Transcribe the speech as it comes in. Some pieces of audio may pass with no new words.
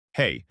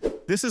Hey,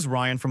 this is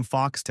Ryan from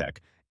Foxtecc,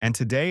 and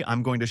today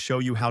I'm going to show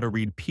you how to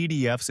read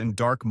PDFs in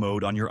dark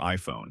mode on your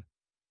iPhone.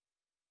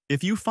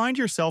 If you find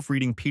yourself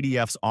reading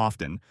PDFs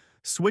often,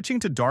 switching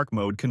to dark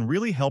mode can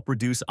really help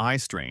reduce eye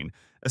strain,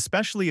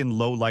 especially in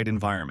low-light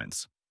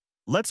environments.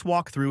 Let's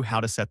walk through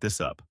how to set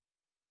this up.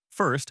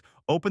 First,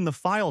 open the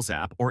Files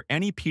app or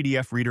any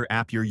PDF reader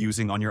app you're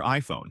using on your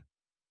iPhone.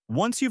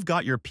 Once you've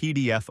got your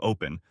PDF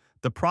open,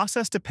 the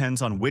process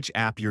depends on which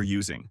app you're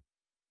using.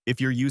 If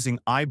you're using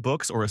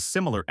iBooks or a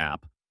similar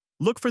app,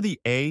 look for the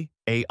A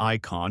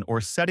icon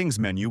or settings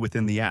menu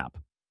within the app.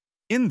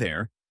 In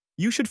there,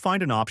 you should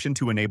find an option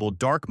to enable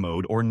dark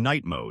mode or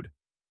night mode.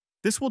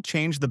 This will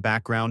change the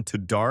background to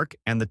dark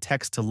and the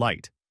text to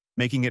light,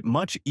 making it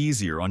much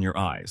easier on your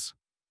eyes.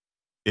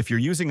 If you're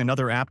using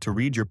another app to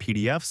read your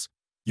PDFs,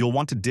 you'll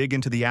want to dig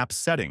into the app's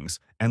settings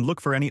and look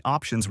for any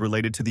options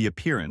related to the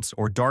appearance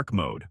or dark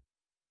mode.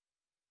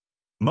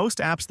 Most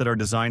apps that are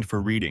designed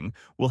for reading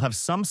will have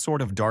some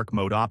sort of dark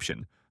mode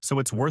option, so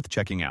it's worth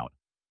checking out.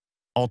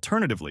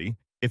 Alternatively,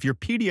 if your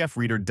PDF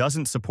reader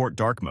doesn't support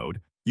dark mode,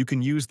 you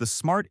can use the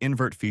Smart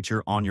Invert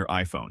feature on your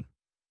iPhone.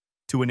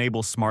 To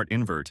enable Smart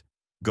Invert,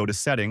 go to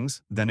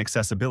Settings, then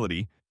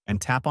Accessibility,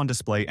 and tap on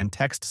Display and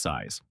Text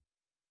Size.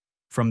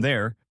 From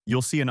there,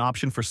 you'll see an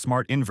option for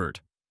Smart Invert.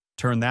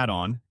 Turn that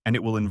on, and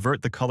it will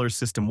invert the colors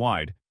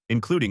system-wide,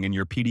 including in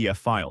your PDF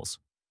files.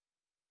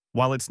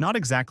 While it's not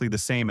exactly the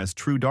same as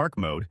true dark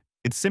mode,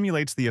 it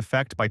simulates the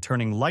effect by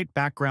turning light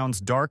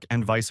backgrounds dark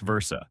and vice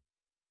versa.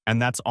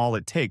 And that's all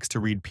it takes to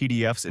read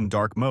PDFs in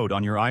dark mode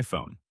on your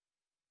iPhone.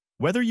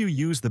 Whether you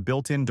use the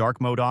built-in dark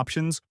mode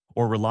options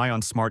or rely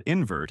on Smart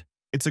Invert,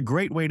 it's a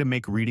great way to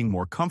make reading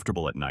more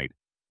comfortable at night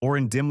or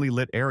in dimly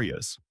lit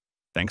areas.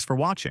 Thanks for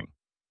watching.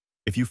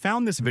 If you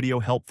found this video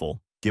helpful,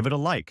 give it a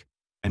like,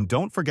 and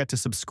don't forget to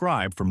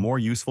subscribe for more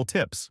useful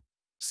tips.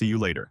 See you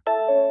later.